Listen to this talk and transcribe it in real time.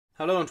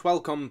Hello and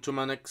welcome to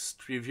my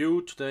next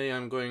review. Today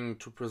I'm going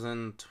to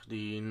present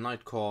the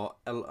Nitecore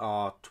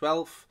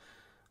LR12.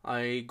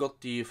 I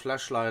got the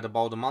flashlight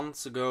about a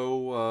month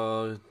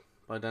ago.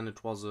 By then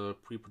it was a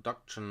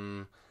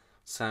pre-production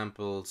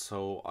sample,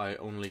 so I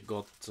only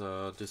got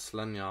this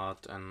lanyard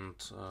and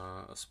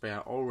a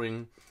spare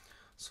O-ring.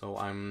 So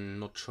I'm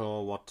not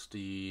sure what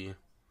the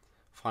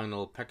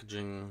final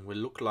packaging will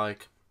look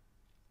like.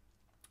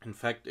 In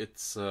fact,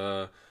 it's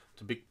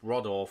the big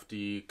brother of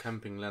the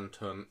camping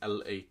lantern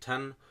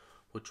LA10,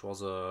 which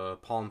was a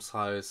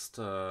palm-sized,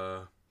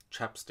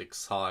 chapstick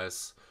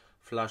size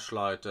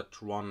flashlight that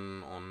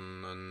run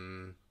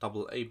on a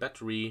AA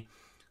battery,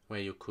 where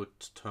you could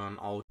turn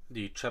out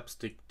the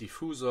chapstick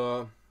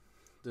diffuser.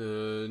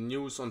 The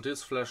news on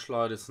this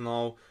flashlight is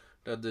now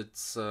that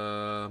it's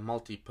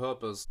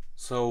multi-purpose.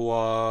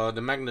 So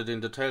the magnet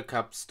in the tail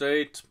cap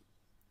stayed.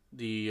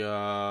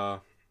 The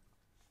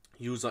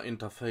user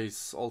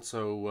interface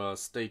also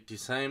stayed the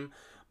same,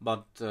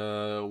 but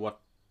what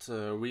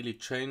really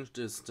changed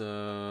is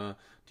the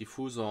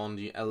diffuser on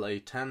the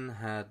LA10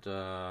 had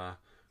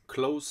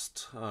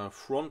closed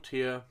front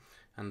here,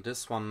 and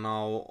this one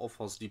now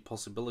offers the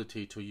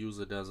possibility to use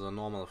it as a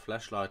normal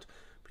flashlight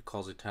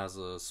because it has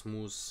a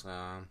smooth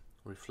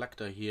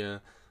reflector here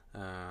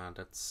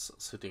that's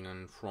sitting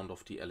in front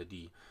of the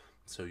LED.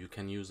 So you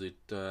can use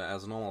it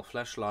as a normal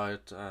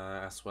flashlight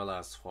as well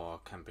as for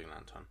camping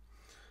lantern.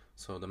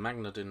 So the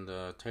magnet in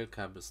the tail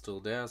cap is still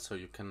there, so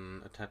you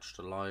can attach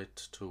the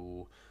light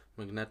to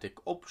magnetic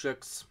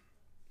objects.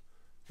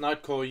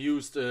 Nitecore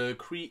used a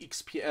CREE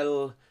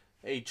XPL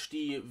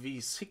HD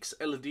V6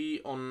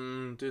 LED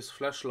on this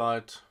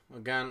flashlight,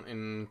 again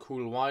in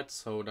cool white,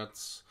 so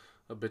that's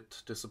a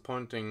bit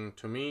disappointing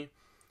to me.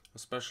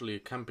 Especially a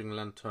camping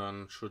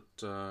lantern should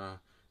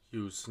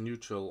use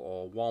neutral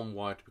or warm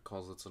white,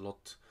 because it's a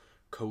lot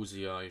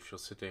cozier if you're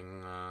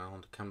sitting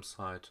on the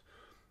campsite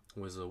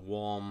with a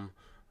warm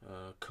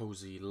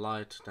cozy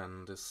light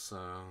than this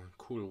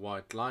cool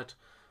white light.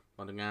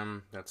 But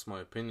again, that's my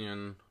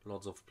opinion.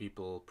 Lots of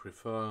people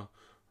prefer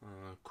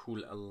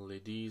cool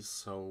LEDs,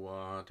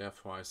 so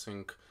therefore I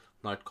think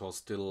Nitecore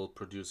still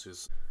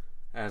produces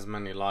as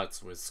many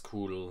lights with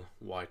cool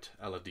white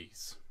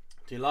LEDs.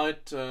 The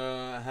light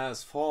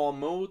has 4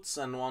 modes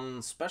and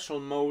one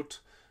special mode.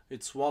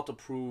 It's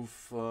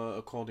waterproof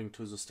according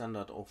to the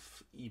standard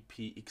of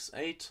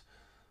EPX8,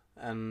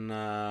 and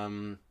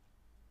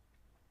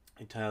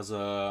it has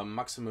a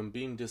maximum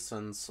beam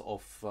distance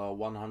of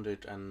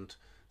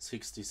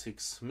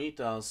 166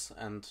 meters,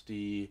 and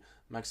the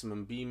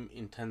maximum beam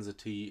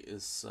intensity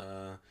is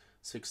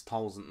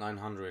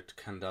 6900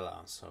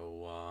 candela.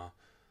 So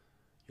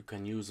you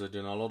can use it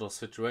in a lot of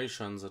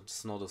situations.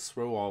 It's not a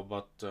thrower,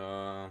 but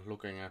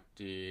looking at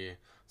the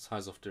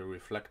size of the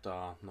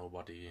reflector,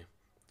 nobody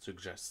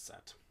suggests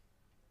that.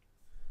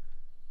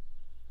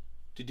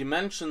 The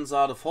dimensions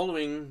are the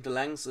following. The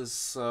length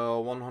is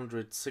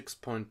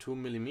 106.2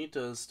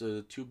 millimeters,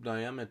 the tube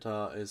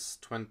diameter is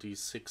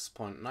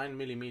 26.9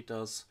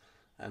 millimeters,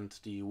 and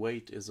the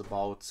weight is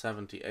about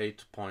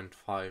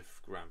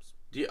 78.5 grams.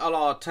 The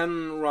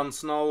LR10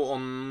 runs now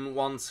on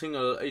one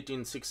single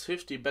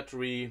 18650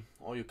 battery,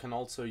 or you can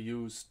also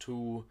use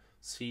 2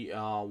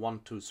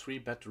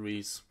 CR123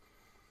 batteries.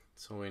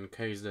 So in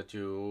case that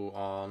you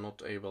are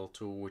not able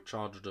to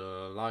recharge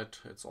the light,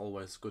 it's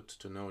always good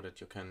to know that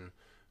you can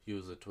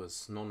use it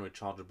with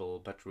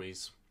non-rechargeable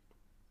batteries.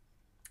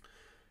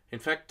 In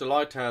fact, the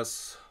light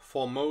has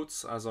 4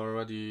 modes, as I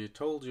already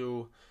told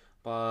you.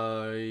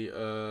 By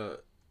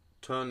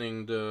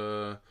turning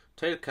the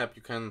tail cap,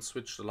 you can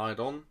switch the light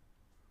on.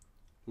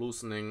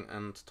 Loosening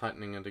and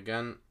tightening it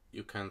again,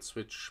 you can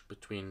switch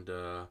between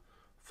the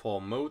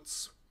 4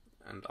 modes.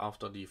 And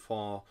after the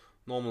 4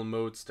 normal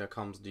modes, there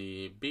comes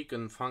the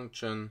beacon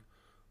function.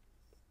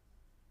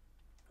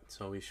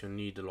 So if you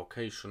need a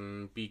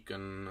location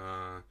beacon,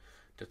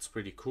 that's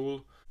pretty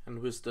cool. And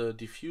with the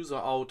diffuser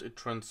out, it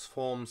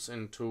transforms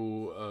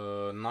into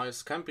a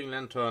nice camping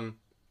lantern.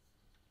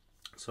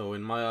 So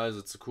in my eyes,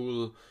 it's a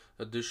cool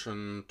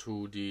addition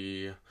to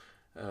the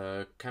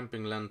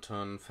camping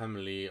lantern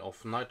family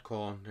of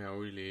Nitecore. There are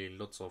really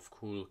lots of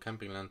cool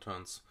camping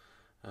lanterns.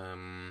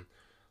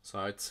 So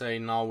I'd say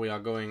now we are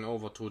going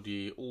over to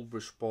the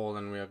ulbrichtball,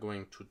 and we are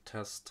going to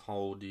test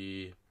how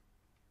the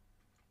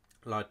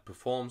light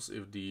performs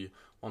if the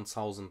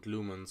 1000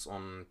 lumens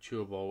on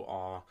turbo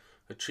are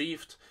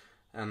achieved.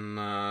 And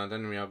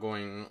then we are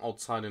going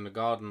outside in the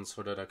garden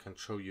so that I can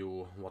show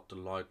you what the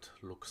light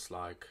looks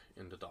like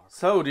in the dark.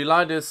 So the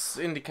light is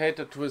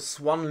indicated with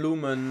 1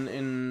 lumen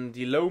in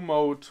the low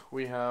mode.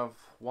 We have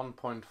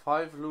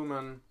 1.5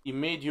 lumen. The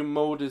medium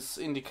mode is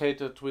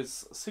indicated with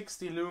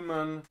 60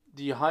 lumen.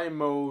 The high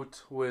mode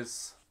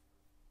with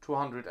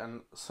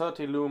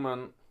 230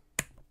 lumen.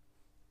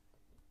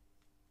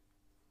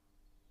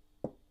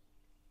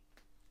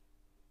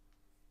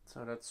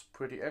 So that's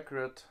pretty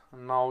accurate.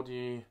 And now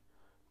the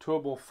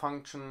turbo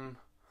function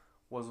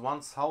was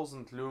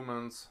 1000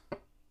 lumens.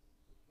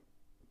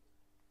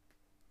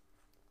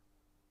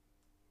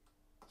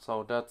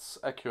 So that's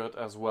accurate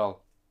as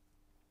well.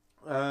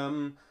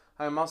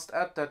 I must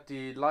add that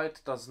the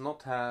light does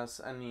not has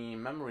any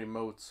memory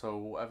mode,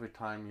 so every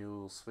time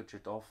you switch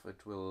it off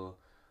it will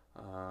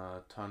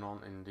turn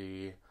on in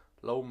the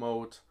low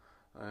mode.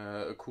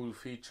 A cool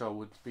feature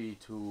would be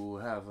to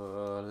have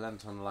a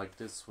lantern like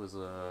this with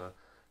a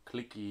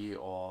clicky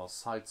or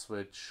side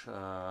switch,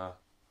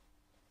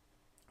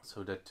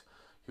 so that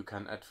you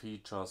can add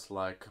features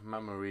like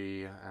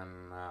memory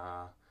and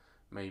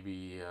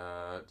maybe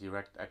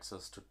direct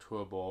access to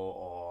turbo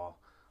or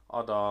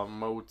other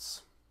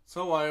modes.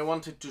 So I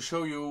wanted to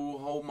show you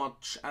how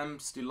much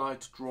amps the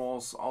light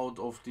draws out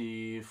of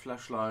the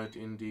flashlight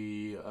in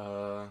the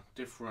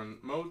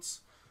different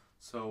modes.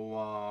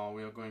 So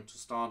we are going to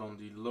start on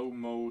the low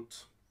mode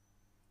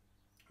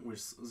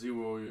with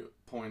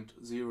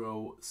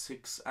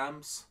 0.06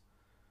 amps.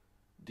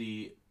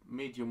 The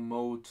medium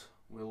mode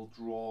will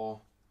draw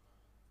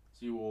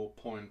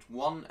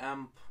 0.1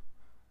 amp.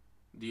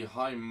 The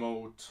high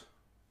mode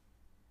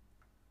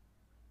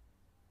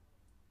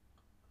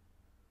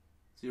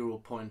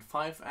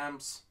 0.5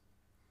 amps,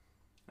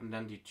 and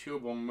then the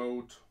turbo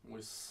mode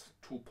with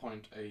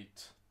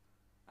 2.8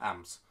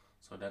 amps.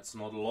 So that's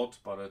not a lot,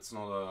 but it's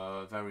not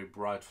a very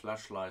bright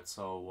flashlight,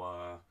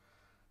 so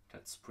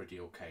that's pretty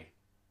okay.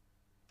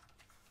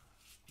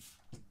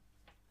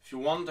 If you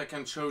want, I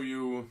can show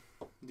you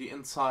the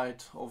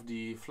inside of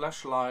the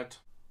flashlight.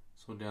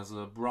 So there's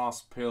a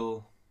brass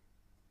pill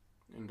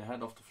in the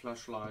head of the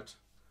flashlight,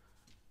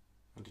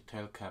 and the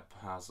tail cap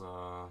has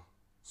a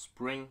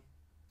spring.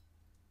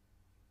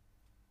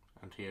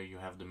 And here you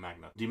have the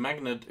magnet. The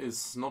magnet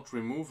is not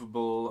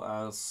removable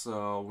as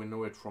we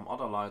know it from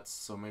other lights,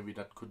 so maybe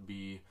that could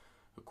be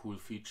a cool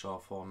feature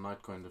for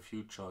Nitecore in the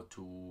future,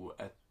 to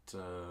add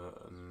a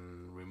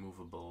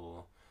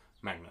removable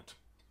magnet.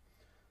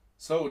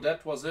 So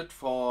that was it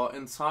for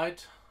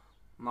inside.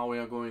 Now we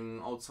are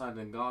going outside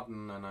in the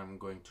garden, and I'm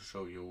going to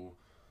show you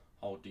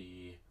how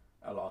the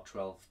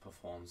LR12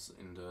 performs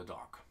in the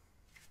dark.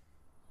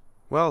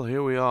 Well,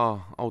 here we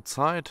are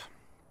outside.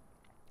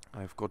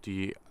 I've got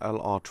the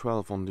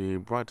LR12 on the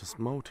brightest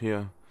mode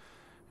here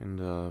in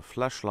the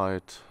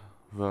flashlight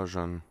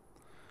version,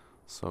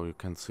 so you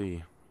can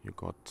see you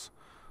got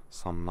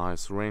some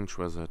nice range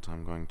with it.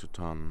 I'm going to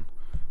turn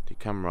the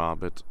camera a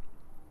bit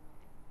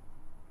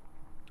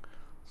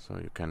so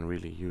you can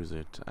really use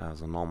it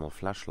as a normal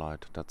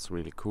flashlight. That's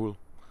really cool.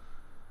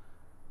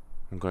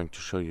 I'm going to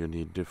show you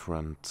the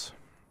different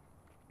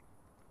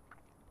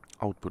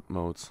output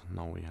modes.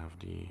 Now we have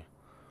the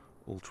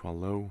ultra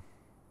low,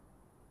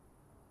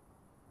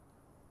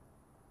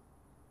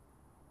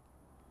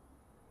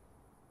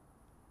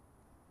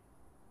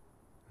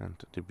 and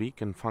the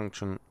beacon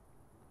function.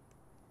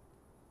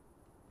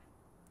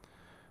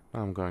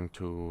 Now I'm going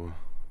to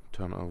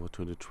turn over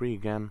to the tree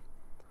again.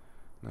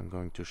 I'm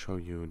going to show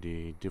you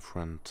the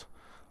different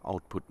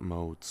output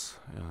modes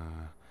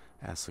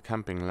as a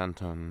camping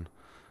lantern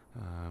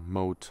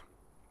mode.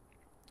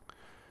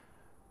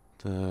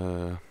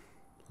 The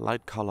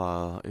light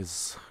color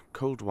is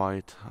cold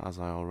white, as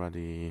I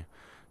already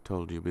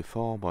told you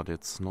before, but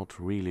it's not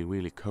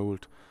really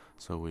cold.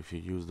 So if you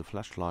use the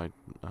flashlight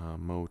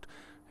mode,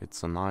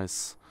 it's a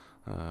nice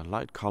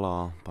light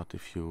color, but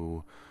if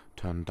you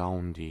turn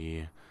down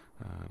the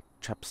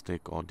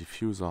chapstick or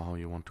diffuser, how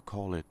you want to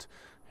call it,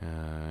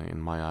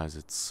 in my eyes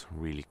it's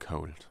really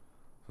cold.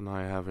 And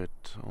I have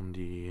it on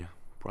the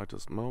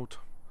brightest mode.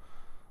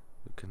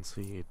 You can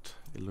see it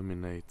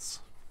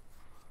illuminates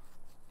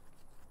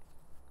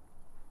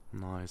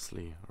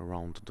nicely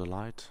around the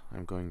light.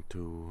 I'm going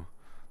to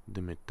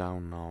dim it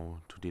down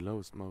now to the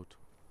lowest mode.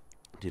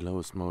 The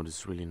lowest mode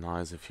is really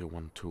nice if you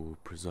want to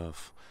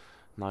preserve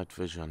night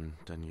vision.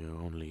 Then you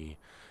only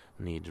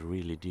need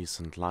really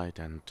decent light,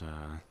 and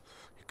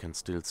you can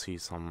still see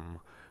some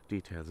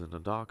details in the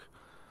dark.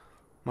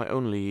 My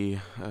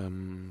only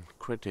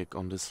critic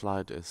on this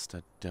light is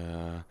that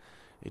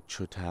it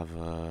should have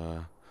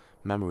a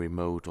memory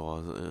mode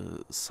or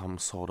some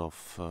sort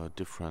of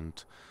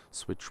different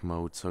switch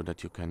mode, so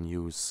that you can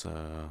use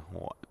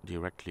or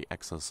directly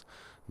access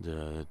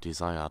the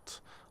desired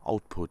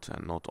output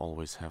and not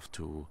always have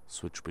to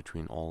switch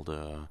between all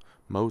the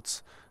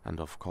modes. And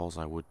of course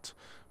I would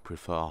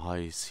prefer a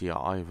high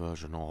CREE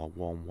version or a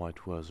warm white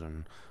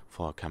version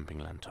for a camping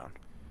lantern.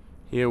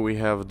 Here we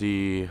have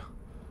the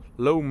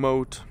low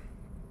mode,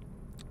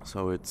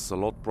 so it's a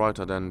lot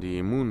brighter than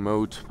the moon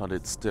mode, but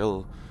it's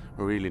still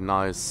a really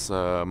nice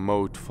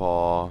mode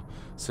for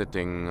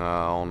sitting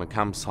on a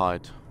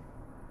campsite.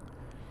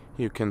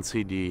 You can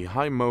see the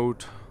high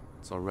mode.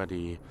 It's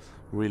already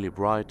really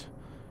bright.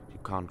 You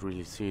can't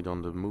really see it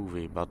on the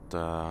movie,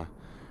 but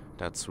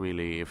that's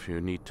really if you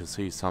need to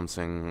see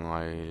something.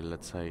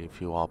 Let's say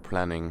if you are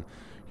planning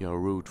your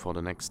route for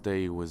the next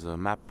day with a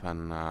map,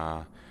 and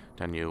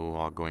then you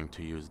are going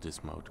to use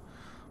this mode.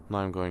 Now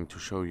I'm going to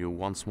show you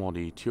once more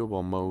the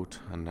turbo mode,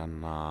 and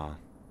then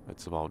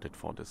that's about it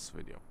for this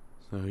video.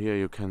 So here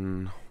you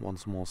can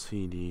once more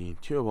see the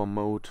turbo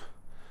mode.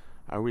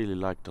 I really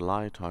like the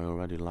light. I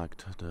already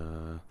liked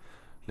the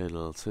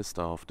little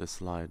sister of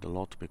this light a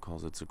lot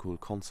because it's a cool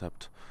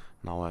concept.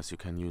 Now as you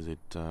can use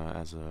it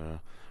as a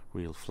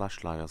real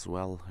flashlight as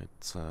well.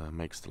 It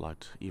makes the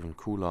light even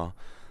cooler.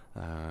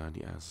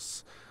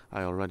 As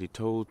I already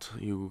told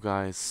you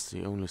guys,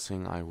 the only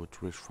thing I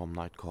would wish from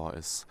Nitecore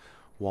is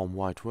warm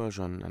white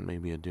version and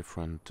maybe a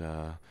different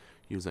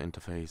user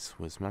interface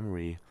with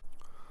memory.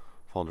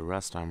 For the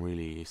rest, I'm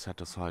really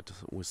satisfied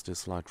with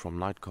this light from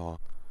Nitecore,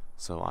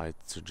 so I'd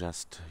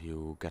suggest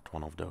you get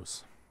one of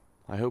those.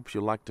 I hope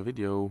you liked the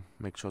video.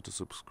 Make sure to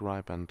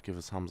subscribe and give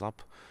a thumbs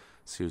up.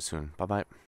 See you soon. Bye bye.